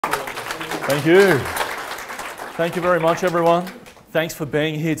Thank you. Thank you very much, everyone. Thanks for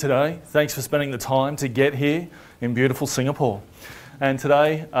being here today. Thanks for spending the time to get here in beautiful Singapore. And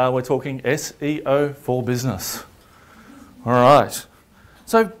today we're talking SEO for business. All right.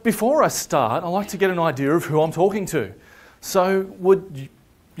 So before I start, I'd like to get an idea of who I'm talking to. So would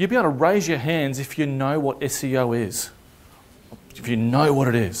you be able to raise your hands if you know what SEO is? If you know what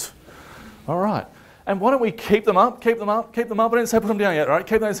it is. All right. And why don't we keep them up, keep them up, keep them up. I didn't say put them down yet, all right?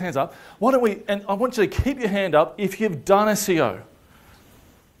 Keep those hands up. Why don't we, and I want you to keep your hand up if you've done SEO.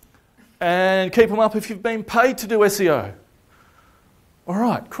 And keep them up if you've been paid to do SEO. All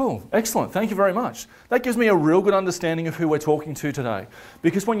right, cool, excellent, thank you very much. That gives me a real good understanding of who we're talking to today.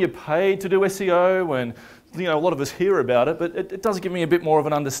 Because when you're paid to do SEO, and a lot of us hear about it, but it does give me a bit more of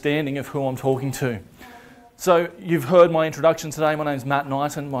an understanding of who I'm talking to. So you've heard my introduction today. My name's Matt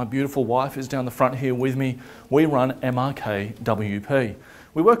Knighton. My beautiful wife is down the front here with me. We run MRKWP.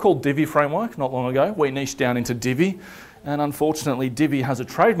 We were called Divi Framework not long ago. We niched down into Divi, and unfortunately Divi has a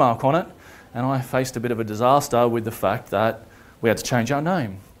trademark on it, and I faced a bit of a disaster with the fact that we had to change our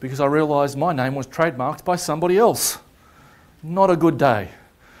name because I realised my name was trademarked by somebody else. Not a good day.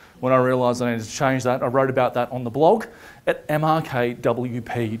 When I realised I needed to change that, I wrote about that on the blog at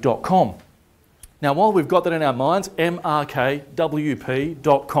mrkwp.com. Now, while we've got that in our minds, mrkwp.com,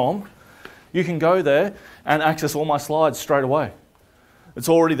 you can go there and access all my slides straight away. It's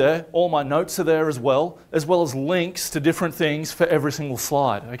already there. All my notes are there as well as links to different things for every single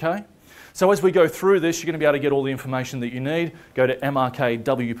slide, okay? So as we go through this, you're going to be able to get all the information that you need. Go to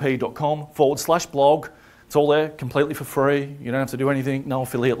mrkwp.com/blog. It's all there, completely for free. You don't have to do anything, no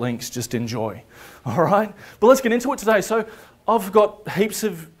affiliate links, just enjoy. All right? But let's get into it today. So I've got heaps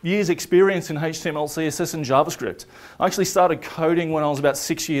of years experience in HTML, CSS and JavaScript. I actually started coding when I was about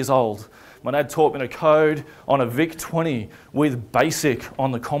 6 years old. My dad taught me to code on a VIC-20 with BASIC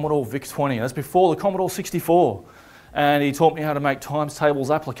on the Commodore VIC-20. That's before the Commodore 64. And he taught me how to make times tables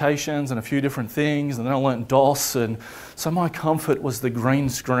applications and a few different things, and then I learned DOS, and so my comfort was the green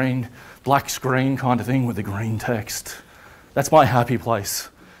screen, black screen kind of thing with the green text. That's my happy place.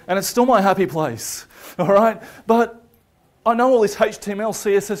 And it's still my happy place, all right? But I know all this HTML,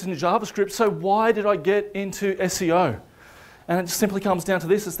 CSS and JavaScript, so why did I get into SEO? And it just simply comes down to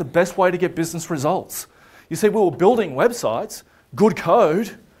this: it's the best way to get business results. You see, we were building websites, good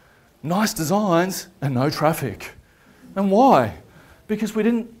code, nice designs, and no traffic. And why? Because I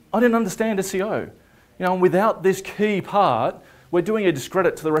didn't understand SEO. And without this key part, we're doing a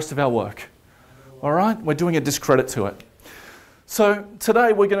discredit to the rest of our work. All right? We're doing a discredit to it. So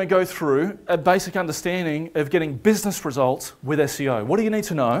today we're going to go through a basic understanding of getting business results with SEO. What do you need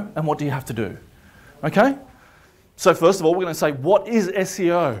to know and what do you have to do? Okay? So first of all, we're going to say, what is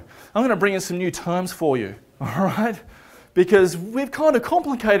SEO? I'm going to bring in some new terms for you. All right? Because we've kind of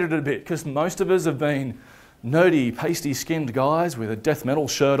complicated it a bit, because most of us have been nerdy, pasty-skinned guys with a death metal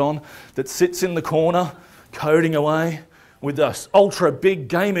shirt on that sits in the corner coding away with this ultra big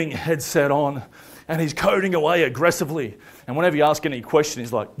gaming headset on, and he's coding away aggressively. And whenever you ask any question,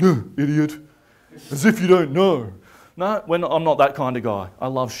 he's like, idiot, as if you don't know. No, I'm not that kind of guy. I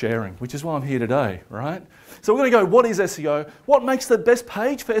love sharing, which is why I'm here today, right? So we're going to go, what is SEO? What makes the best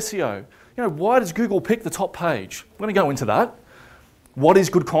page for SEO? Why does Google pick the top page? We're going to go into that. What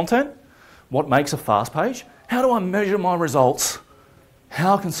is good content? What makes a fast page? How do I measure my results?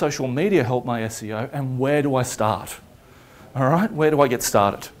 How can social media help my SEO? And where do I start? All right, where do I get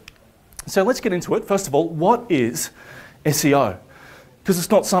started? So let's get into it. First of all, what is SEO? Because it's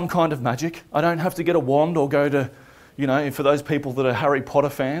not some kind of magic. I don't have to get a wand or go to, for those people that are Harry Potter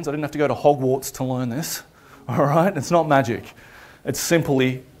fans, I didn't have to go to Hogwarts to learn this. All right, it's not magic. It's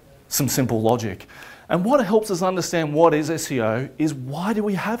simply some simple logic. And what helps us understand what is SEO is, why do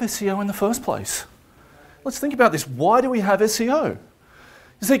we have SEO in the first place? Let's think about this. Why do we have SEO?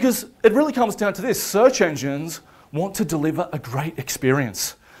 You see, because it really comes down to this. Search engines want to deliver a great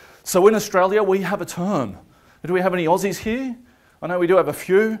experience. So in Australia, we have a term. Do we have any Aussies here? I know we do have a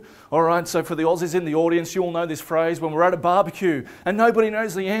few. All right, so for the Aussies in the audience, you all know this phrase: when we're at a barbecue and nobody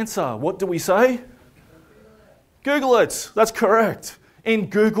knows the answer, what do we say? Google it. That's correct. In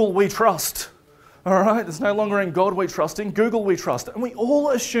Google we trust. All right, it's no longer in God we trust, in Google we trust. And we all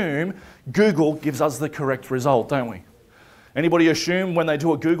assume Google gives us the correct result, don't we? Anybody assume when they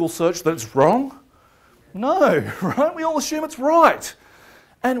do a Google search that it's wrong? No, right? We all assume it's right.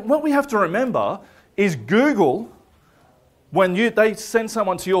 And what we have to remember is Google, when they send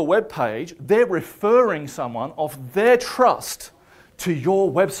someone to your web page, they're referring someone of their trust to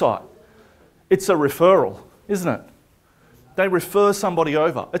your website. It's a referral, isn't it? They refer somebody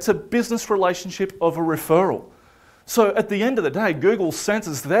over. It's a business relationship of a referral. So at the end of the day, Google sends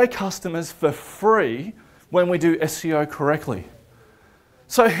us their customers for free when we do SEO correctly.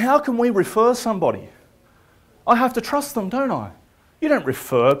 So how can we refer somebody? I have to trust them, don't I? You don't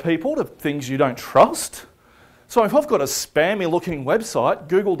refer people to things you don't trust. So if I've got a spammy looking website,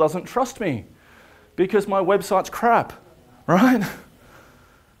 Google doesn't trust me because my website's crap, right?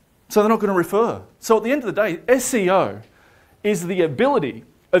 So they're not going to refer. So at the end of the day, SEO is the ability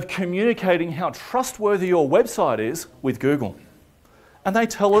of communicating how trustworthy your website is with Google. And they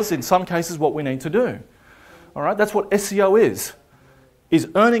tell us in some cases what we need to do. All right, that's what SEO is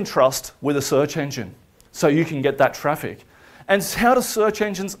earning trust with a search engine so you can get that traffic. And how do search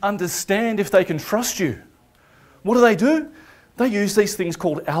engines understand if they can trust you? What do? They use these things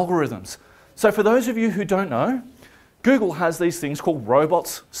called algorithms. So for those of you who don't know, Google has these things called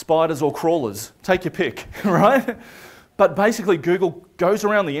robots, spiders, or crawlers. Take your pick, right? But basically, Google goes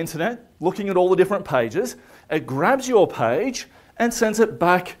around the internet looking at all the different pages. It grabs your page and sends it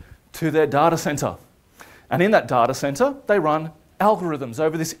back to their data center. And in that data center, they run algorithms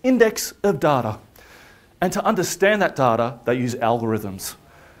over this index of data. And to understand that data, they use algorithms.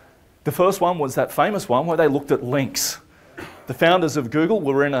 The first one was that famous one where they looked at links. The founders of Google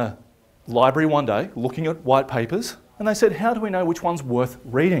were in a library one day looking at white papers, and they said, how do we know which one's worth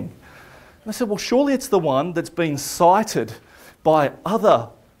reading? And they said, well, surely it's the one that's been cited by other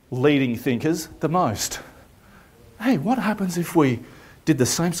leading thinkers the most. Hey, what happens if we did the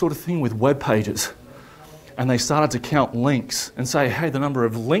same sort of thing with web pages? And they started to count links and say, hey, the number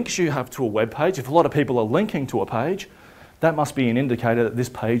of links you have to a web page, if a lot of people are linking to a page, that must be an indicator that this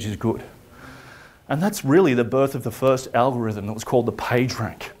page is good. And that's really the birth of the first algorithm that was called the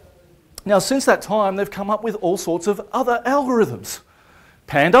PageRank. Now, since that time, they've come up with all sorts of other algorithms.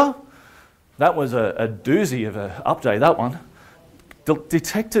 Panda, that was a doozy of an update, that one.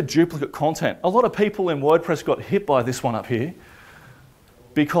 Detected duplicate content. A lot of people in WordPress got hit by this one up here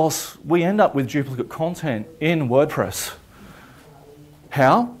because we end up with duplicate content in WordPress.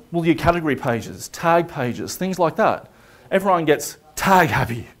 How? Well, your category pages, tag pages, things like that. Everyone gets tag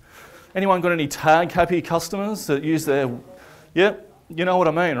happy. Anyone got any tag happy customers that use their, yep, you know what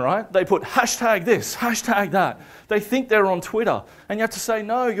I mean, right? They put hashtag this, hashtag that. They think they're on Twitter. And you have to say,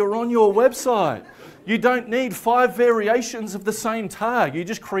 no, you're on your website. You don't need 5 variations of the same tag. You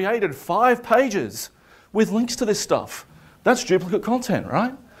just created 5 pages with links to this stuff. That's duplicate content,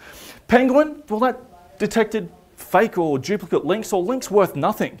 right? Penguin, well, that detected fake or duplicate links or links worth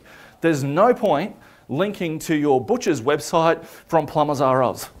nothing. There's no point linking to your butcher's website from Plumbers R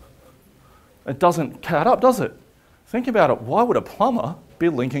Us. It doesn't add up, does it? Think about it. Why would a plumber be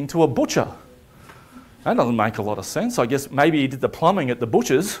linking to a butcher? That doesn't make a lot of sense. I guess maybe he did the plumbing at the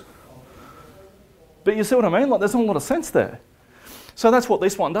butcher's. But you see what I mean? Like, there's not a lot of sense there. So that's what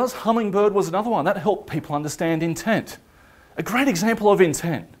this one does. Hummingbird was another one. That helped people understand intent. A great example of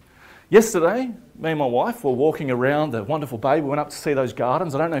intent. Yesterday, me and my wife were walking around the wonderful bay. We went up to see those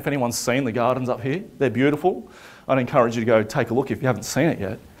gardens. I don't know if anyone's seen the gardens up here. They're beautiful. I'd encourage you to go take a look if you haven't seen it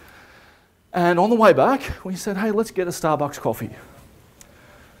yet. And on the way back, we said, hey, let's get a Starbucks coffee.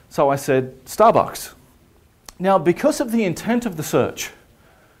 So I said, Starbucks. Now, because of the intent of the search,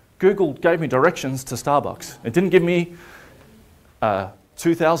 Google gave me directions to Starbucks. It didn't give me a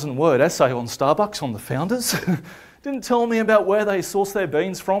 2,000-word essay on Starbucks, on the founders. Didn't tell me about where they source their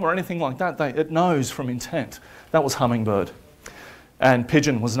beans from or anything like that. It knows from intent. That was Hummingbird. And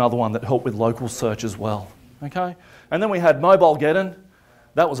Pigeon was another one that helped with local search as well. Okay? And then we had Mobile Geddon.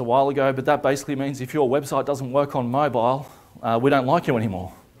 That was a while ago, but that basically means if your website doesn't work on mobile, we don't like you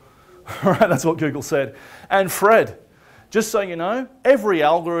anymore. All right, that's what Google said. And Fred, just so you know, every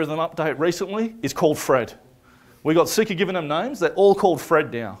algorithm update recently is called Fred. We got sick of giving them names. They're all called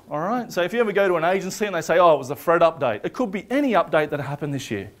Fred now. All right? So if you ever go to an agency and they say, oh, it was the Fred update, it could be any update that happened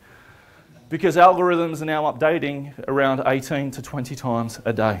this year because algorithms are now updating around 18 to 20 times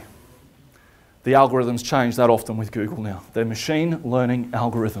a day. The algorithms change that often with Google now. They're machine learning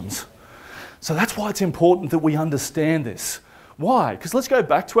algorithms. So that's why it's important that we understand this. Why? Because let's go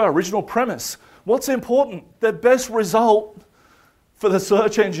back to our original premise. What's important? The best result for the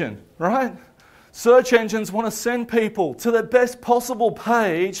search engine, right? Search engines want to send people to the best possible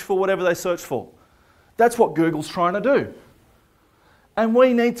page for whatever they search for. That's what Google's trying to do. And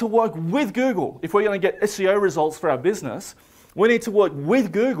we need to work with Google. If we're going to get SEO results for our business, we need to work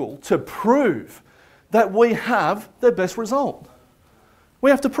with Google to prove that we have the best result.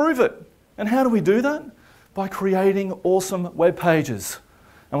 We have to prove it. And how do we do that? By creating awesome web pages.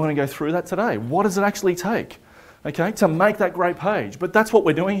 And we're going to go through that today. What does it actually take, okay, to make that great page? But that's what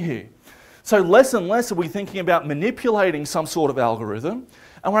we're doing here. So less and less are we thinking about manipulating some sort of algorithm,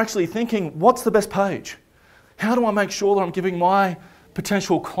 and we're actually thinking, what's the best page? How do I make sure that I'm giving my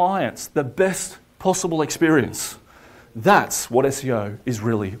potential clients the best possible experience? That's what SEO is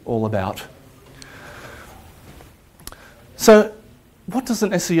really all about. So, what does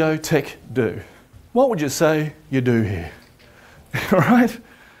an SEO tech do? What would you say you do here? All right?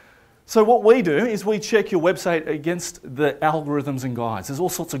 So what we do is we check your website against the algorithms and guides. There's all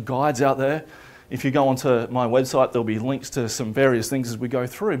sorts of guides out there. If you go onto my website, there'll be links to some various things as we go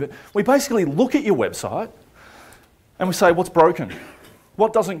through. But we basically look at your website and we say, what's broken?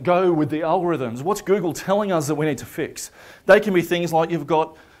 What doesn't go with the algorithms? What's Google telling us that we need to fix? They can be things like you've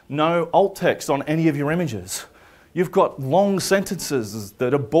got no alt text on any of your images. You've got long sentences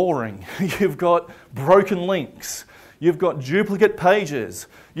that are boring. You've got broken links. You've got duplicate pages.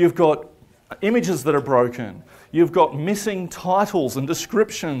 You've got images that are broken. You've got missing titles and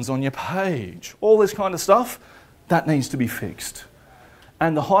descriptions on your page. All this kind of stuff, that needs to be fixed.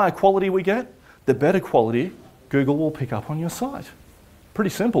 And the higher quality we get, the better quality Google will pick up on your site.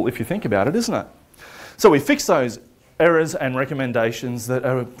 Pretty simple if you think about it, isn't it? So we fix those errors and recommendations that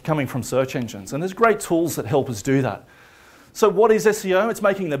are coming from search engines. And there's great tools that help us do that. So what is SEO? It's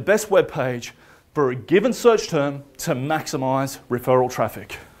making the best web page for a given search term to maximize referral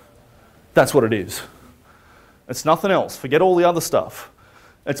traffic. That's what it is. It's nothing else. Forget all the other stuff.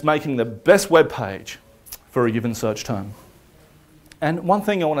 It's making the best web page for a given search term. And one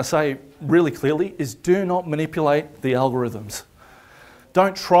thing I want to say really clearly is do not manipulate the algorithms.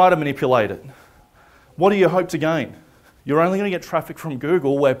 Don't try to manipulate it. What do you hope to gain? You're only going to get traffic from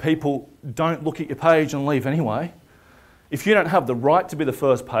Google where people don't look at your page and leave anyway. If you don't have the right to be the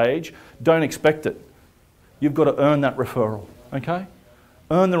first page, don't expect it. You've got to earn that referral, okay?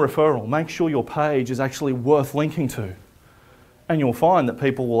 Earn the referral. Make sure your page is actually worth linking to. And you'll find that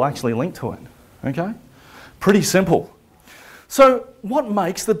people will actually link to it, okay? Pretty simple. So what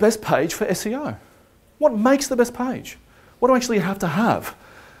makes the best page for SEO? What makes the best page? What do you actually have to have?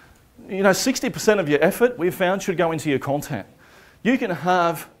 You know, 60% of your effort, we've found, should go into your content. You can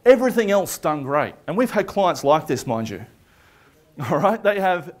have everything else done great. And we've had clients like this, mind you. All right? They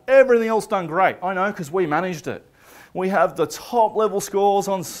have everything else done great. I know, because we managed it. We have the top level scores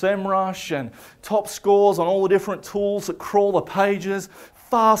on SEMrush and top scores on all the different tools that crawl the pages,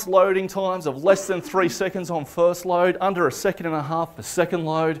 fast loading times of less than 3 seconds on first load, under 1.5 seconds for second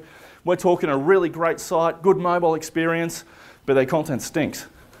load. We're talking a really great site, good mobile experience, but their content stinks.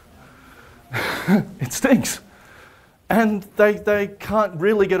 It stinks. And they can't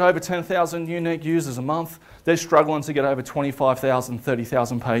really get over 10,000 unique users a month. They're struggling to get over 25,000,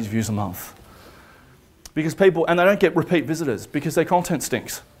 30,000 page views a month. Because people, and they don't get repeat visitors because their content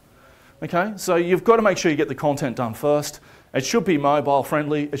stinks. Okay, so you've got to make sure you get the content done first. It should be mobile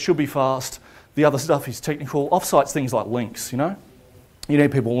friendly, it should be fast. The other stuff is technical. Offsite's things like links, you know? You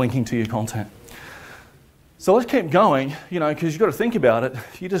need people linking to your content. So let's keep going, you know, because you've got to think about it.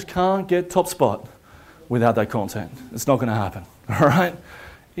 You just can't get top spot without that content. It's not going to happen, all right?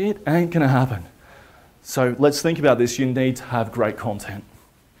 It ain't going to happen. So let's think about this. You need to have great content.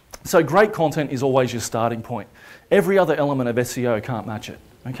 So great content is always your starting point. Every other element of SEO can't match it,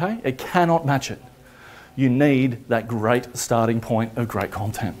 okay? It cannot match it. You need that great starting point of great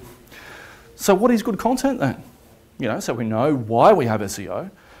content. So what is good content then? You know, so we know why we have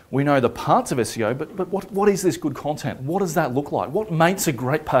SEO. We know the parts of SEO, but what is this good content? What does that look like? What makes a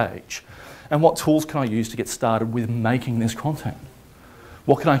great page? And what tools can I use to get started with making this content?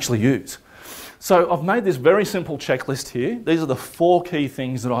 What can I actually use? So I've made this very simple checklist here. These are the 4 key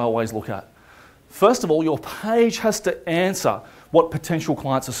things that I always look at. First of all, your page has to answer what potential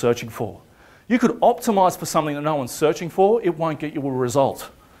clients are searching for. You could optimize for something that no one's searching for, it won't get you a result.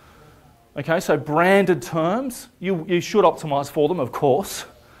 Okay, so branded terms, you should optimize for them, of course.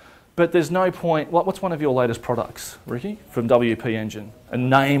 But there's no point. What's one of your latest products, Ricky, from WP Engine? A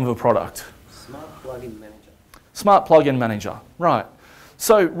name of a product. Smart Plugin Manager. Smart Plugin Manager, right.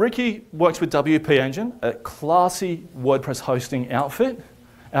 So Ricky works with WP Engine, a classy WordPress hosting outfit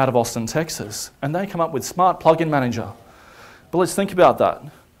out of Austin, Texas. And they come up with Smart Plugin Manager. But let's think about that.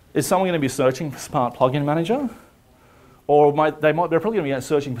 Is someone going to be searching for Smart Plugin Manager? Or they're probably going to be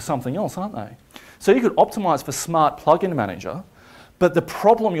searching for something else, aren't they? So you could optimize for Smart Plugin Manager, but the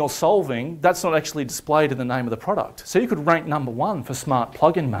problem you're solving, that's not actually displayed in the name of the product. So you could rank #1 for Smart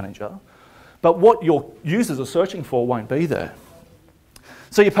Plugin Manager, but what your users are searching for won't be there.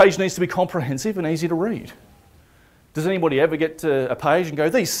 So your page needs to be comprehensive and easy to read. Does anybody ever get to a page and go,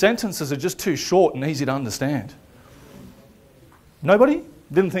 these sentences are just too short and easy to understand? Nobody?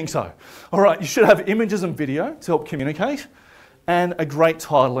 Didn't think so. All right, you should have images and video to help communicate and a great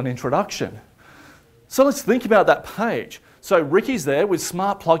title and introduction. So let's think about that page. So Ricky's there with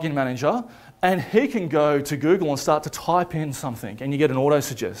Smart Plugin Manager And he can go to Google and start to type in something, and you get an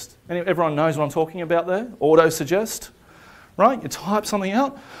auto-suggest. Everyone knows what I'm talking about there? Auto-suggest, right? You type something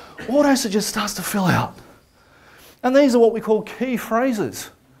out, auto-suggest starts to fill out. And these are what we call key phrases.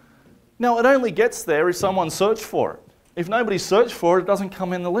 Now, it only gets there if someone searched for it. If nobody searched for it, it doesn't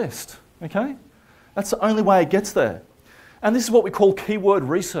come in the list, okay? That's the only way it gets there. And this is what we call keyword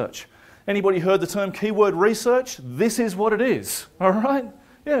research. Anybody heard the term keyword research? This is what it is, all right?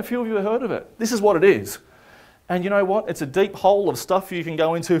 Yeah, a few of you have heard of it. This is what it is. And you know what? It's a deep hole of stuff you can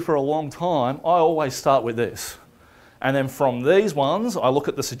go into for a long time. I always start with this. And then from these ones, I look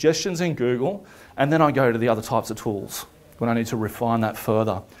at the suggestions in Google, and then I go to the other types of tools when I need to refine that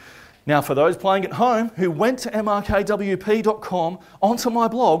further. Now, for those playing at home who went to mrkwp.com onto my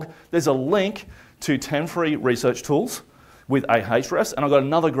blog, there's a link to 10 free research tools with Ahrefs, and I've got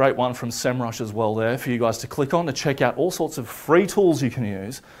another great one from SEMrush as well there for you guys to click on to check out all sorts of free tools you can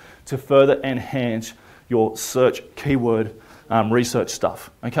use to further enhance your search keyword research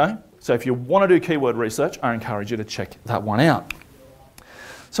stuff, okay? So if you want to do keyword research, I encourage you to check that one out.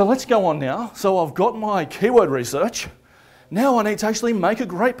 So let's go on now. So I've got my keyword research. Now I need to actually make a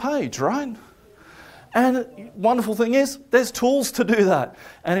great page, right? And the wonderful thing is, there's tools to do that.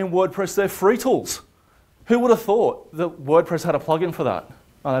 And in WordPress, they're free tools. Who would have thought that WordPress had a plugin for that?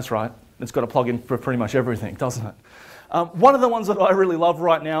 Oh, that's right. It's got a plugin for pretty much everything, doesn't it? One of the ones that I really love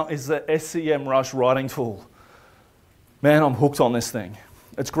right now is the SEMrush writing tool. Man, I'm hooked on this thing.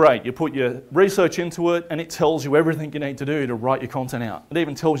 It's great. You put your research into it and it tells you everything you need to do to write your content out. It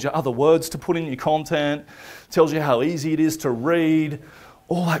even tells you other words to put in your content, tells you how easy it is to read,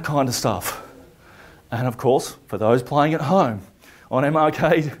 all that kind of stuff. And of course, for those playing at home, on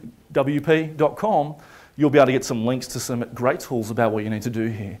mrkwp.com, you'll be able to get some links to some great tools about what you need to do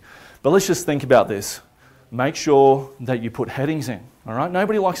here. But let's just think about this. Make sure that you put headings in, all right?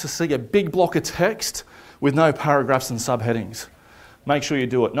 Nobody likes to see a big block of text with no paragraphs and subheadings. Make sure you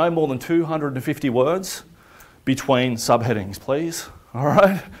do it. No more than 250 words between subheadings, please, all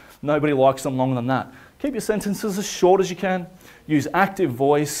right? Nobody likes them longer than that. Keep your sentences as short as you can. Use active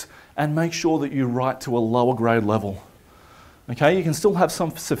voice and make sure that you write to a lower grade level. Okay, you can still have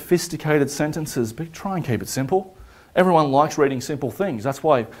some sophisticated sentences, but try and keep it simple. Everyone likes reading simple things. That's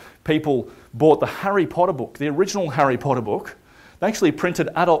why people bought the Harry Potter book, the original Harry Potter book. They actually printed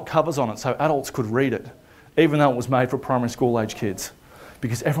adult covers on it so adults could read it, even though it was made for primary school age kids,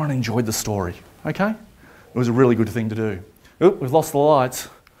 because everyone enjoyed the story, okay? It was a really good thing to do. Oop, we've lost the lights.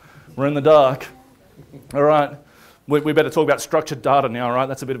 We're in the dark. All right, we better talk about structured data now, right?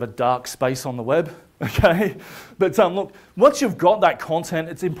 That's a bit of a dark space on the web. Okay, but look, once you've got that content,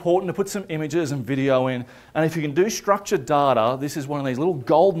 it's important to put some images and video in. And if you can do structured data, this is one of these little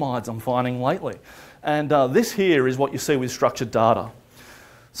gold mines I'm finding lately. And this here is what you see with structured data.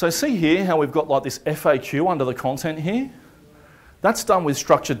 So see here how we've got like this FAQ under the content here? That's done with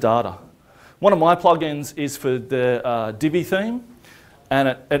structured data. One of my plugins is for the Divi theme,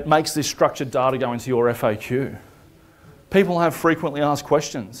 and it makes this structured data go into your FAQ. People have frequently asked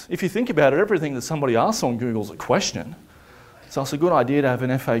questions. If you think about it, everything that somebody asks on Google is a question. So it's a good idea to have an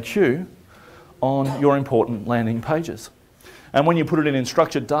FAQ on your important landing pages. And when you put it in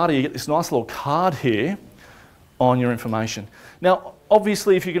structured data, you get this nice little card here on your information. Now,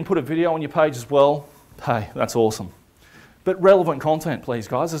 obviously, if you can put a video on your page as well, hey, that's awesome. But relevant content, please,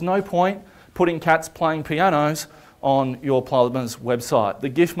 guys. There's no point putting cats playing pianos on your plumber's website. The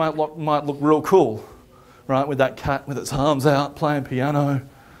GIF might look real cool, right, with that cat with its arms out playing piano,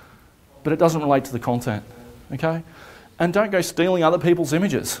 but it doesn't relate to the content, okay? And don't go stealing other people's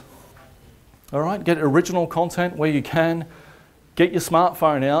images, all right? Get original content where you can. Get your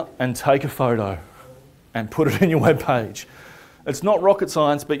smartphone out and take a photo and put it in your web page. It's not rocket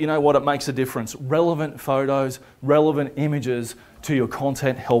science, but you know what? It makes a difference. Relevant photos, relevant images to your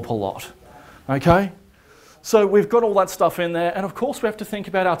content help a lot, okay? So we've got all that stuff in there, and of course we have to think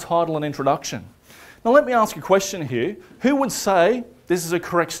about our title and introduction. Now let me ask a question here. Who would say this is a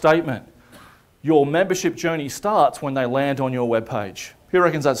correct statement? Your membership journey starts when they land on your web page. Who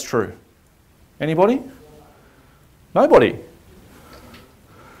reckons that's true? Anybody? Nobody.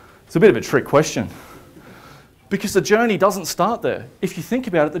 It's a bit of a trick question, because the journey doesn't start there. If you think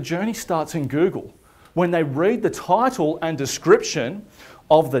about it, the journey starts in Google when they read the title and description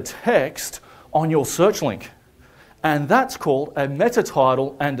of the text on your search link. And that's called a meta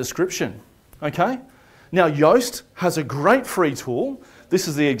title and description, okay? Now Yoast has a great free tool. This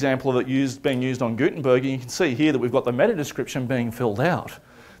is the example of it being used on Gutenberg, and you can see here that we've got the meta description being filled out.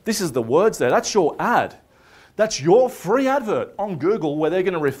 This is the words there, that's your ad. That's your free advert on Google where they're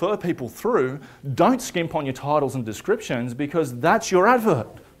going to refer people through. Don't skimp on your titles and descriptions because that's your advert.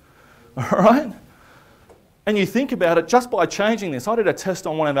 All right? And you think about it, just by changing this, I did a test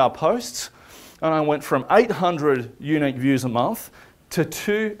on one of our posts, and I went from 800 unique views a month to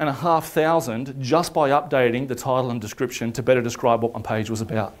 2,500 just by updating the title and description to better describe what my page was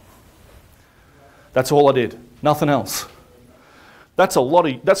about. That's all I did, nothing else. That's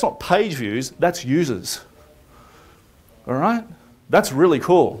not page views, that's users. All right? That's really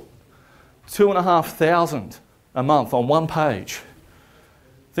cool. 2,500 a month on one page.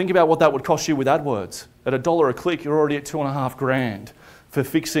 Think about what that would cost you with AdWords. At $1 a click, you're already at $2.5 grand for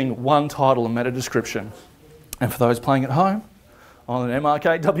fixing one title and meta description. And for those playing at home, on an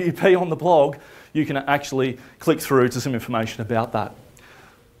MRKWP on the blog, you can actually click through to some information about that.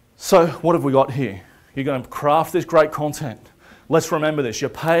 So what have we got here? You're going to craft this great content. Let's remember this. Your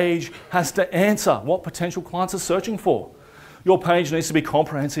page has to answer what potential clients are searching for. Your page needs to be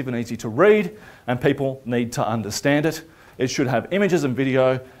comprehensive and easy to read, and people need to understand it. It should have images and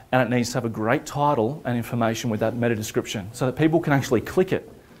video, and it needs to have a great title and information with that meta description so that people can actually click it.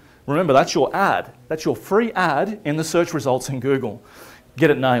 Remember, that's your ad. That's your free ad in the search results in Google. Get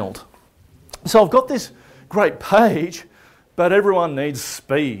it nailed. So I've got this great page, but everyone needs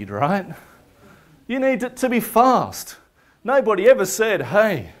speed, right? You need it to be fast. Nobody ever said,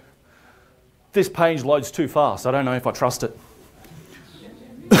 hey, this page loads too fast. I don't know if I trust it.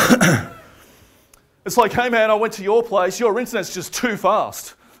 It's like, hey man, I went to your place, your internet's just too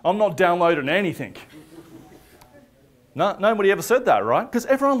fast. I'm not downloading anything. No, nobody ever said that, right? Because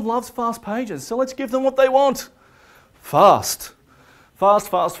everyone loves fast pages, so let's give them what they want. Fast. Fast,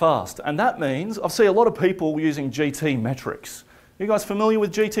 fast, fast. And that means, I see a lot of people using GT metrics. You guys familiar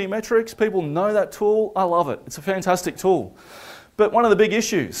with GT metrics? People know that tool. I love it. It's a fantastic tool. But one of the big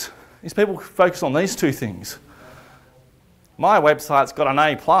issues is people focus on these two things. My website's got an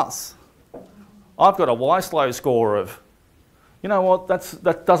A+. I've got a YSlow score of, you know what,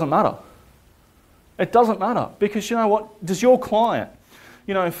 that doesn't matter. It doesn't matter, because you know what, does your client,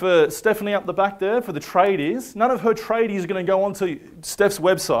 you know, for Stephanie up the back there, for the tradies, none of her tradies are going to go onto Steph's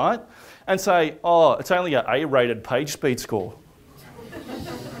website and say, oh, it's only an A-rated page speed score.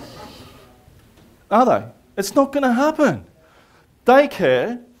 Are they? It's not going to happen. They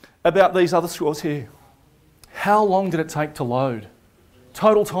care about these other scores here. How long did it take to load?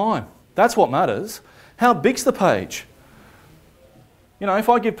 Total time. That's what matters. How big's the page? You know, if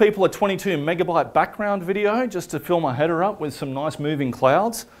I give people a 22 megabyte background video just to fill my header up with some nice moving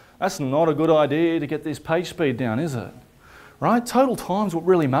clouds, that's not a good idea to get this page speed down, is it? Right? Total time's what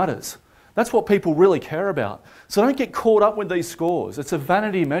really matters. That's what people really care about. So don't get caught up with these scores. It's a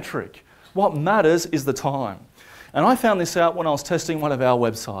vanity metric. What matters is the time. And I found this out when I was testing one of our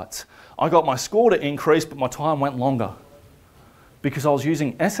websites. I got my score to increase, but my time went longer because I was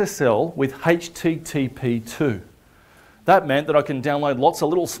using SSL with HTTP2. That meant that I can download lots of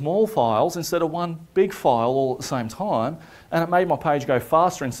little small files instead of one big file all at the same time, and it made my page go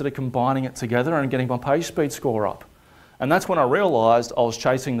faster instead of combining it together and getting my page speed score up. And that's when I realised I was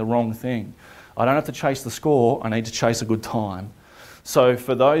chasing the wrong thing. I don't have to chase the score, I need to chase a good time. So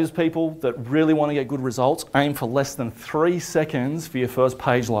for those people that really want to get good results, aim for less than 3 seconds for your first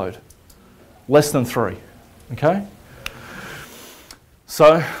page load. Less than 3, okay?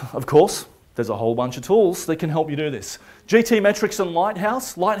 So, of course, there's a whole bunch of tools that can help you do this. GT Metrics and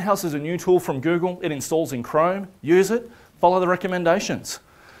Lighthouse. Lighthouse is a new tool from Google. It installs in Chrome. Use it. Follow the recommendations.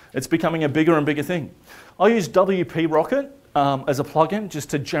 It's becoming a bigger and bigger thing. I use WP Rocket as a plugin just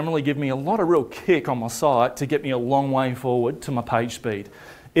to generally give me a lot of real kick on my site to get me a long way forward to my page speed.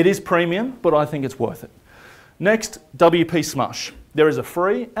 It is premium, but I think it's worth it. Next, WP Smush. There is a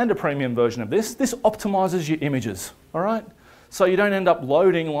free and a premium version of this. This optimizes your images, all right? So you don't end up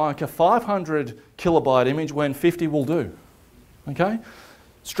loading like a 500 kilobyte image when 50 will do, okay?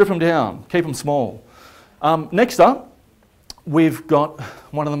 Strip them down, keep them small. Next up, we've got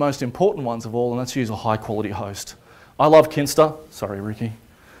one of the most important ones of all, and that's use a high quality host. I love Kinsta, sorry Ricky.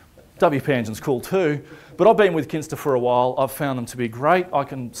 WP Engine's cool too, but I've been with Kinsta for a while. I've found them to be great. I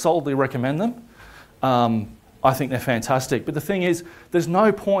can solidly recommend them. I think they're fantastic, but the thing is, there's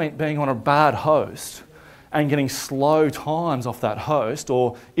no point being on a bad host and getting slow times off that host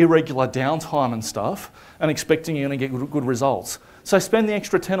or irregular downtime and stuff and expecting you're going to get good results. So spend the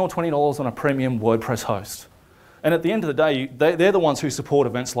extra $10 or $20 on a premium WordPress host. And at the end of the day, they're the ones who support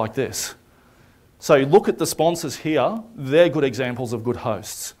events like this. So you look at the sponsors here, they're good examples of good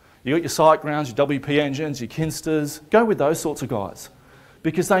hosts. You got your SiteGrounds, your WP Engines, your Kinstas, go with those sorts of guys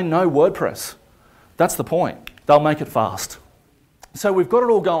because they know WordPress. That's the point. They'll make it fast. So we've got it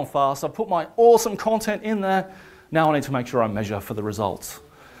all going fast. I've put my awesome content in there. Now I need to make sure I measure for the results.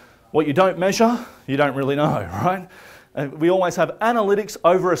 What you don't measure, you don't really know, right? We always have analytics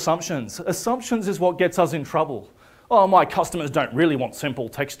over assumptions. Assumptions is what gets us in trouble. Oh, my customers don't really want simple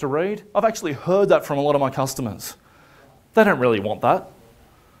text to read. I've actually heard that from a lot of my customers. They don't really want that.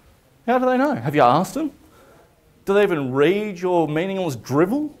 How do they know? Have you asked them? Do they even read your meaningless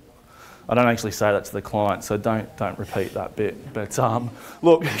drivel? I don't actually say that to the client, so don't repeat that bit. But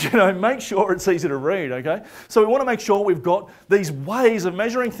look, make sure it's easy to read, okay? So we want to make sure we've got these ways of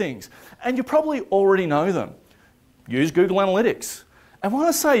measuring things. And you probably already know them. Use Google Analytics. And when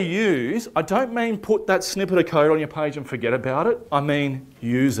I say use, I don't mean put that snippet of code on your page and forget about it. I mean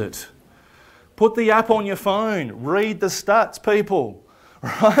use it. Put the app on your phone. Read the stats, people,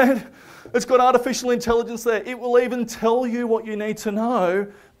 right? It's got artificial intelligence there. It will even tell you what you need to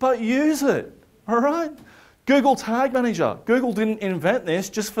know, but use it, all right? Google Tag Manager. Google didn't invent this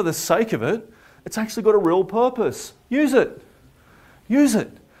just for the sake of it. It's actually got a real purpose. Use it. Use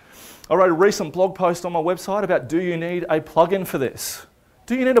it. I wrote a recent blog post on my website about, do you need a plugin for this?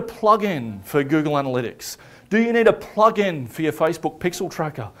 Do you need a plugin for Google Analytics? Do you need a plugin for your Facebook pixel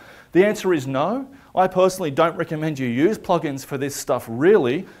tracker? The answer is no. I personally don't recommend you use plugins for this stuff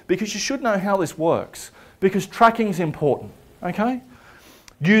really, because you should know how this works, because tracking is important, okay?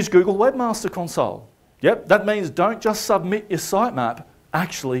 Use Google Webmaster Console. Yep, that means don't just submit your sitemap,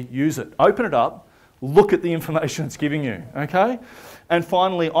 actually use it. Open it up, look at the information it's giving you, okay? And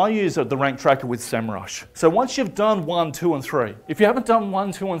finally, I use the rank tracker with SEMrush. So once you've done 1, 2, and 3, if you haven't done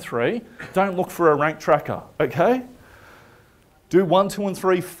 1, 2, and 3, don't look for a rank tracker, okay? Do 1, 2, and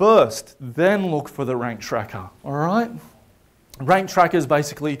 3 first, then look for the rank tracker, all right? Rank trackers,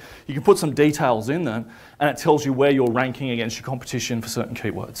 basically, you can put some details in them and it tells you where you're ranking against your competition for certain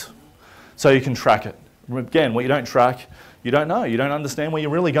keywords. So you can track it. Again, what you don't track, you don't know. You don't understand where you're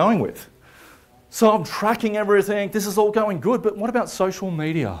really going with. So I'm tracking everything. This is all going good, but what about social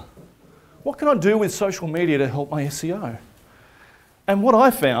media? What can I do with social media to help my SEO? And what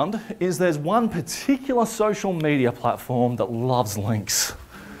I found is there's one particular social media platform that loves links.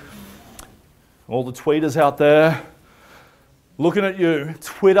 All the tweeters out there, looking at you,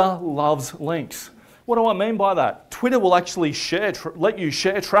 Twitter loves links. What do I mean by that? Twitter will actually let you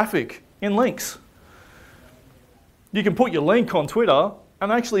share traffic in links. You can put your link on Twitter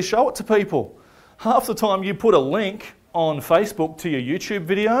and actually show it to people. Half the time you put a link on Facebook to your YouTube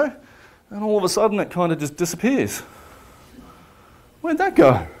video and all of a sudden it kind of just disappears. Where'd that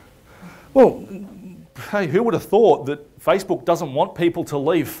go? Well, hey, who would have thought that Facebook doesn't want people to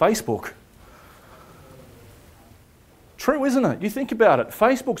leave Facebook? True, isn't it? You think about it.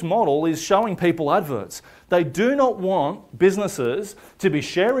 Facebook's model is showing people adverts. They do not want businesses to be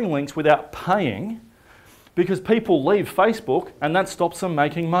sharing links without paying, because people leave Facebook and that stops them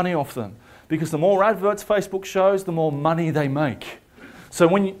making money off them. Because the more adverts Facebook shows, the more money they make. So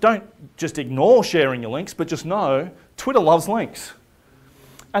when you don't just ignore sharing your links, but just know Twitter loves links.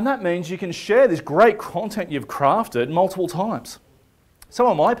 And that means you can share this great content you've crafted multiple times. Some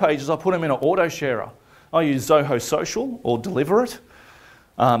of my pages, I put them in an auto sharer. I use Zoho Social or Deliver It.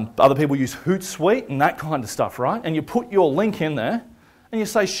 Other people use Hootsuite and that kind of stuff, right? And you put your link in there and you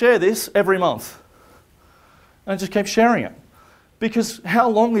say, share this every month. And just keep sharing it. Because how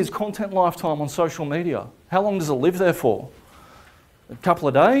long is content lifetime on social media? How long does it live there for? A couple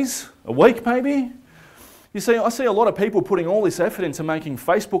of days? A week maybe? You see, I see a lot of people putting all this effort into making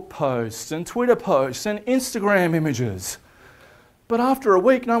Facebook posts and Twitter posts and Instagram images. But after a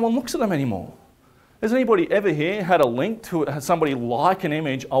week, no one looks at them anymore. Has anybody ever here had a link to somebody like an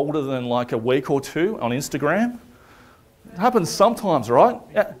image older than like a week or two on Instagram? It happens sometimes, right?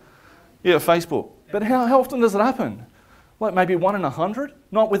 Yeah, Facebook. But how often does it happen? Like maybe 1 in 100?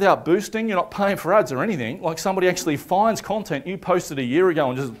 Not without boosting, you're not paying for ads or anything. Like somebody actually finds content you posted a year ago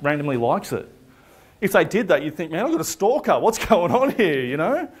and just randomly likes it. If they did that, you'd think, man, I've got a stalker. What's going on here, you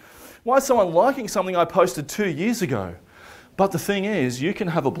know? Why is someone liking something I posted 2 years ago? But the thing is, you can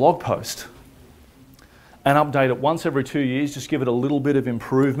have a blog post and update it once every 2 years, just give it a little bit of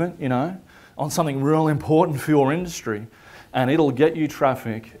improvement, you know, on something real important for your industry. And it'll get you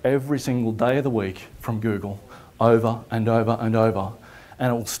traffic every single day of the week from Google, over and over and over.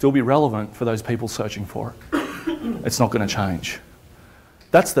 And it will still be relevant for those people searching for it. It's not going to change.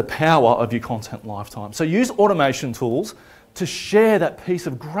 That's the power of your content lifetime. So use automation tools to share that piece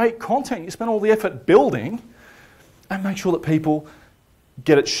of great content you spent all the effort building, and make sure that people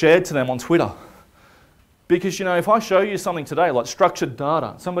get it shared to them on Twitter. Because, you know, if I show you something today, like structured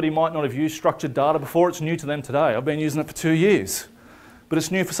data, somebody might not have used structured data before, it's new to them today. I've been using it for 2 years. But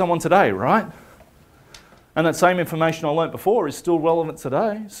it's new for someone today, right? And that same information I learnt before is still relevant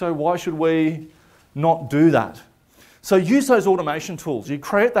today, so why should we not do that? So use those automation tools. You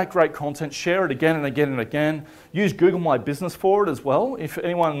create that great content, share it again and again and again. Use Google My Business for it as well. If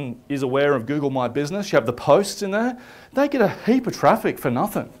anyone is aware of Google My Business, you have the posts in there. They get a heap of traffic for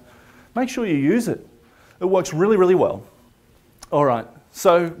nothing. Make sure you use it. It works really, really well. All right,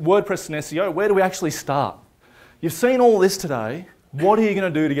 so WordPress and SEO, where do we actually start? You've seen all this today. What are you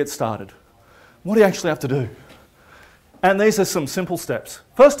going to do to get started? What do you actually have to do? And these are some simple steps.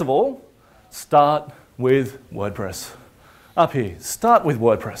 First of all, start with WordPress. Up here, start with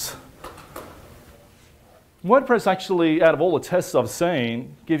WordPress. WordPress actually, out of all the tests I've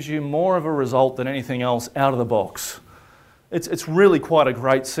seen, gives you more of a result than anything else out of the box. It's really quite a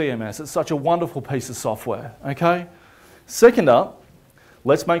great CMS. It's such a wonderful piece of software, okay? Second up,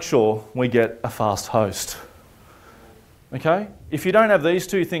 let's make sure we get a fast host. Okay? If you don't have these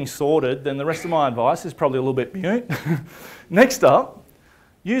two things sorted, then the rest of my advice is probably a little bit mute. Next up,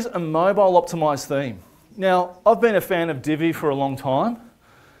 use a mobile optimized theme. Now, I've been a fan of Divi for a long time,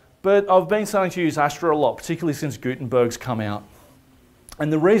 but I've been starting to use Astra a lot, particularly since Gutenberg's come out.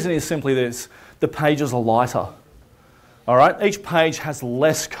 And the reason is simply this: the pages are lighter. All right? Each page has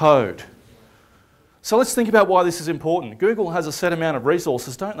less code. So let's think about why this is important. Google has a set amount of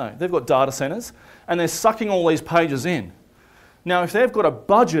resources, don't they? They've got data centers, and they're sucking all these pages in. Now, if they've got a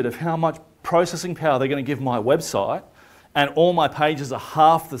budget of how much processing power they're going to give my website, and all my pages are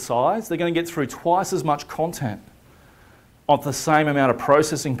half the size, they're going to get through twice as much content of the same amount of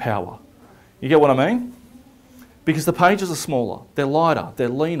processing power. You get what I mean? Because the pages are smaller, they're lighter, they're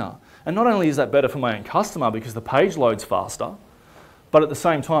leaner. And not only is that better for my end customer because the page loads faster, but at the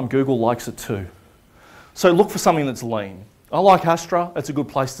same time, Google likes it too. So look for something that's lean. I like Astra, it's a good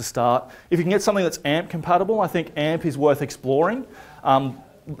place to start. If you can get something that's AMP compatible, I think AMP is worth exploring. Take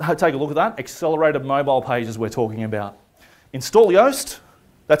a look at that. Accelerated mobile pages we're talking about. Install Yoast,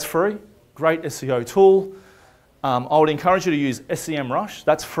 that's free, great SEO tool. I would encourage you to use SEMrush,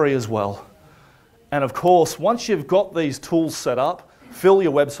 that's free as well. And of course, once you've got these tools set up, fill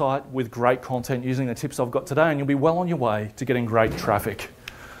your website with great content using the tips I've got today, and you'll be well on your way to getting great traffic.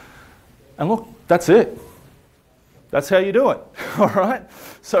 And look, that's it. That's how you do it, all right?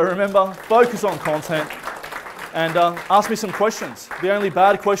 So remember, focus on content and ask me some questions. The only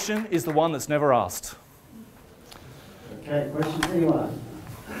bad question is the one that's never asked. Okay, questions anyone?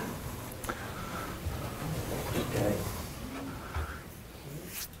 Okay.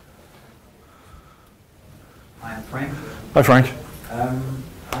 Hi, I'm Frank. Hi, Frank.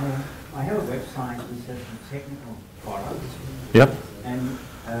 I have a website with some technical products. Yep. And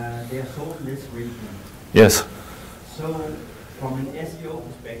they are sold in this region. Yes. So, from an SEO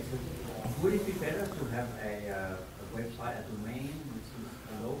perspective, would it be better to have a website, a domain, which is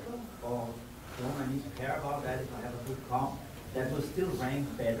local, or don't I need to care about that if I have a good comp that will still rank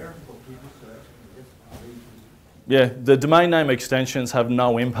better for people searching in this region? Yeah, the domain name extensions have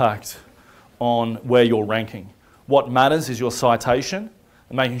no impact on where you're ranking. What matters is your citation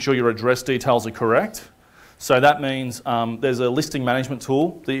and making sure your address details are correct. So that means there's a listing management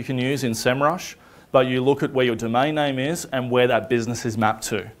tool that you can use in SEMrush, but you look at where your domain name is and where that business is mapped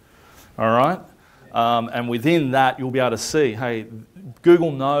to. All right? And within that, you'll be able to see, hey,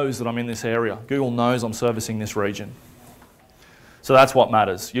 Google knows that I'm in this area. Google knows I'm servicing this region. So that's what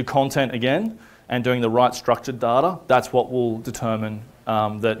matters. Your content, again, and doing the right structured data, that's what will determine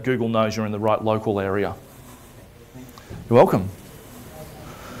that Google knows you're in the right local area. You're welcome.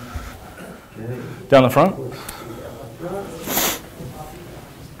 Down the front.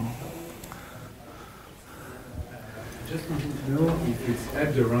 Just wanted to know if it's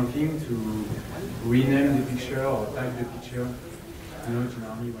helped the ranking to rename the picture or type the picture. You know, to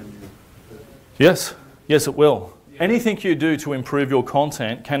army when you. Yes, yes, it will. Anything you do to improve your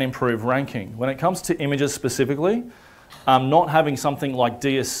content can improve ranking. When it comes to images specifically, not having something like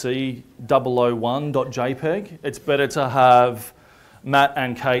dsc001.jpg, it's better to have Matt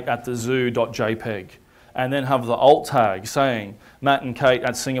and Kate at the zoo.jpg, and then have the alt tag saying Matt and Kate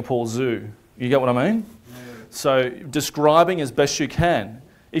at Singapore Zoo. You get what I mean? So describing as best you can.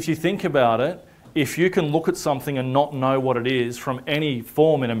 If you think about it, if you can look at something and not know what it is from any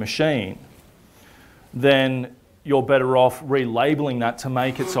form in a machine, then you're better off relabeling that to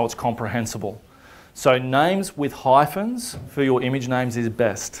make it so it's comprehensible. So names with hyphens for your image names is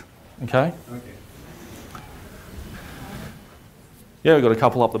best. Okay? Okay. Yeah, we've got a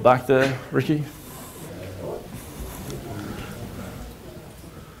couple up the back there. Ricky?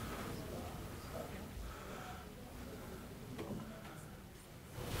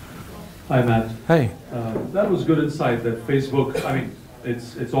 Hi, Matt. Hey. That was good insight that Facebook, I mean,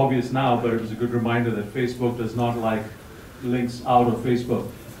 it's obvious now, but it was a good reminder that Facebook does not like links out of Facebook.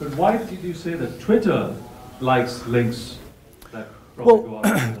 But why did you say that Twitter likes, links that probably go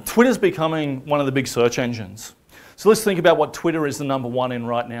out. Twitter's becoming one of the big search engines. So let's think about what Twitter is the #1 in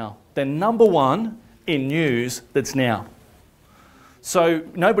right now. They're #1 in news that's now. So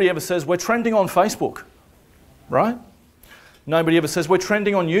nobody ever says we're trending on Facebook, right? Nobody ever says we're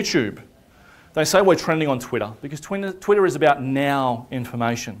trending on YouTube. They say we're trending on Twitter because Twitter is about now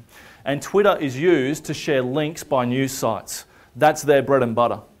information. And Twitter is used to share links by news sites. That's their bread and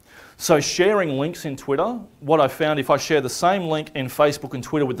butter. So sharing links in Twitter, what I found, if I share the same link in Facebook and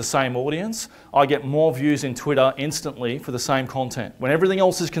Twitter with the same audience, I get more views in Twitter instantly for the same content, when everything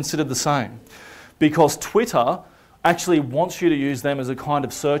else is considered the same. Because Twitter actually wants you to use them as a kind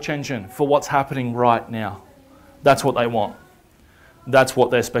of search engine for what's happening right now. That's what they want. That's what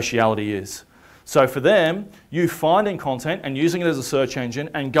their speciality is. So for them, you finding content and using it as a search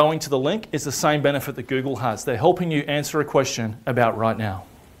engine and going to the link is the same benefit that Google has. They're helping you answer a question about right now.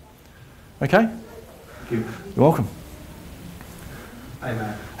 Okay? Thank you. You're welcome. Hi,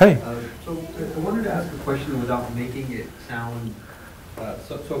 Matt. Hey. So I wanted to ask a question without making it sound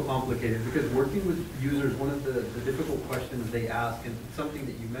so complicated, because working with users, one of the difficult questions they ask, and it's something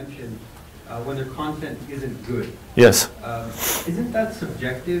that you mentioned, when their content isn't good. Yes. Isn't that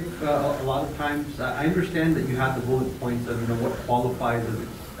subjective a lot of times? I understand that you have the bullet points of what qualifies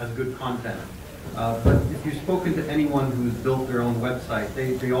as good content. But if you've spoken to anyone who's built their own website,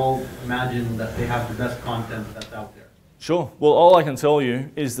 they all imagine that they have the best content that's out there. Sure. Well, all I can tell you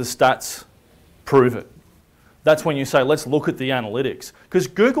is the stats prove it. That's when you say, let's look at the analytics. Because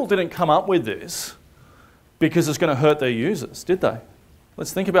Google didn't come up with this because it's going to hurt their users, did they?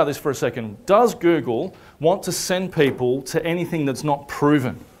 Let's think about this for a second. Does Google want to send people to anything that's not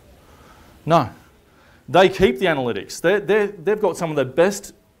proven? No. They keep the analytics. They've got some of the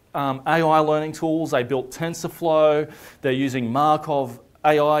best AI learning tools. They built TensorFlow. They're using Markov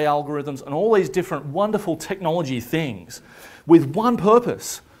AI algorithms and all these different wonderful technology things with one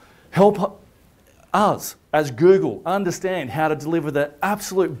purpose: help us as Google understand how to deliver the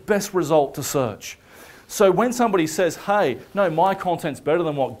absolute best result to search. So when somebody says, hey, no, my content's better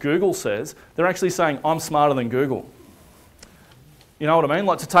than what Google says, they're actually saying, I'm smarter than Google. You know what I mean?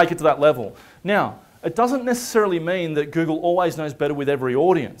 Like, to take it to that level. Now, it doesn't necessarily mean that Google always knows better with every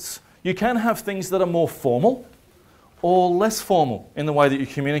audience. You can have things that are more formal or less formal in the way that you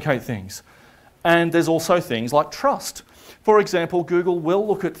communicate things. And there's also things like trust. For example, Google will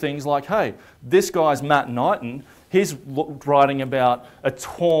look at things like, hey, this guy's Matt Knighton, he's writing about a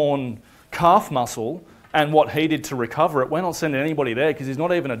torn calf muscle and what he did to recover it. We're not sending anybody there because he's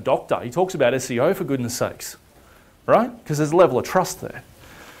not even a doctor. He talks about SEO, for goodness sakes, right? Because there's a level of trust there.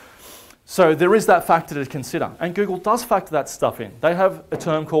 So there is that factor to consider. And Google does factor that stuff in. They have a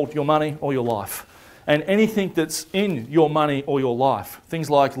term called your money or your life. And anything that's in your money or your life, things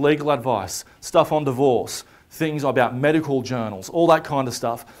like legal advice, stuff on divorce, things about medical journals, all that kind of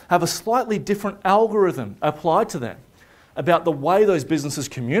stuff, have a slightly different algorithm applied to them about the way those businesses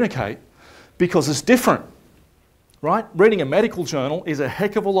communicate, because it's different, right? Reading a medical journal is a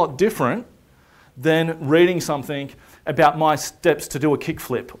heck of a lot different than reading something about my steps to do a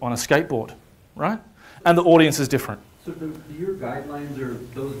kickflip on a skateboard, right? And the audience is different. So do your guidelines or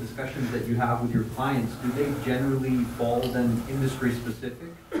those discussions that you have with your clients, do they generally fall then industry specific?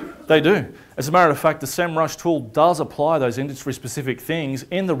 They do. As a matter of fact, the SEMrush tool does apply those industry specific things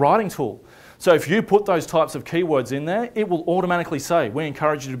in the writing tool. So if you put those types of keywords in there, it will automatically say, we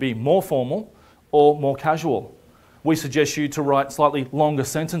encourage you to be more formal or more casual. We suggest you to write slightly longer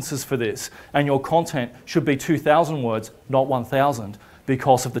sentences for this, and your content should be 2,000 words, not 1,000,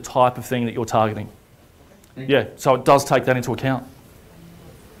 because of the type of thing that you're targeting. Yeah, so it does take that into account.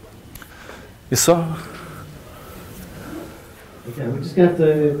 Yes, sir? Okay, we're just going to have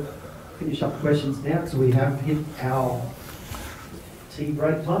to finish up questions now because we have hit our tea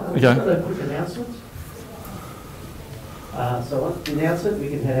break time. I've just got a quick announcement. So once the announcement, we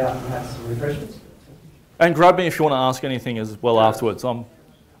can head out and have some refreshments. And grab me if you want to ask anything as well afterwards. I'm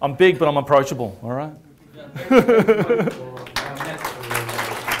big, but I'm approachable, all right?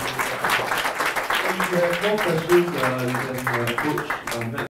 More questions, you can put